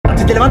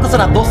te levantas a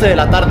las 12 de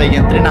la tarde y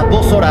entrenas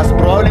 2 horas,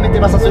 probablemente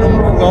vas a ser un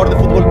jugador de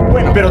fútbol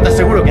bueno. Pero te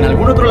aseguro que en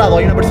algún otro lado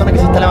hay una persona que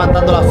se está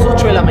levantando a las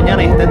 8 de la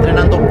mañana y está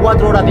entrenando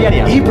 4 horas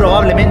diarias. Y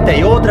probablemente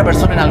hay otra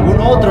persona en algún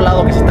otro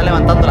lado que se está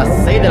levantando a las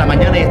 6 de la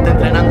mañana y está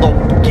entrenando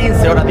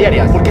 15 horas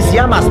diarias. Porque si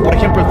amas, por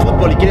ejemplo, el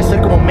fútbol y quieres ser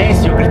como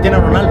Messi o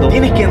Cristiano Ronaldo,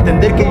 tienes que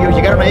entender que ellos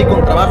llegaron ahí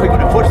con trabajo y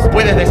con esfuerzo.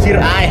 Puedes decir,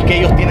 es que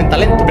ellos tienen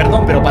talento.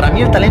 Perdón, pero para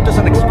mí el talento es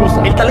una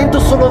excusa. El talento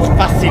solo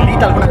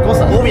facilita algunas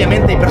cosas.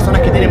 Obviamente hay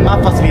personas que tienen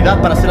más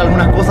facilidad para hacer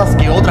algunas cosas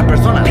que otras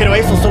personas, pero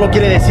eso solo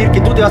quiere decir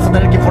que tú te vas a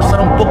tener que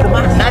esforzar un poco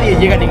más. Nadie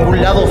llega a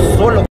ningún lado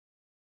solo.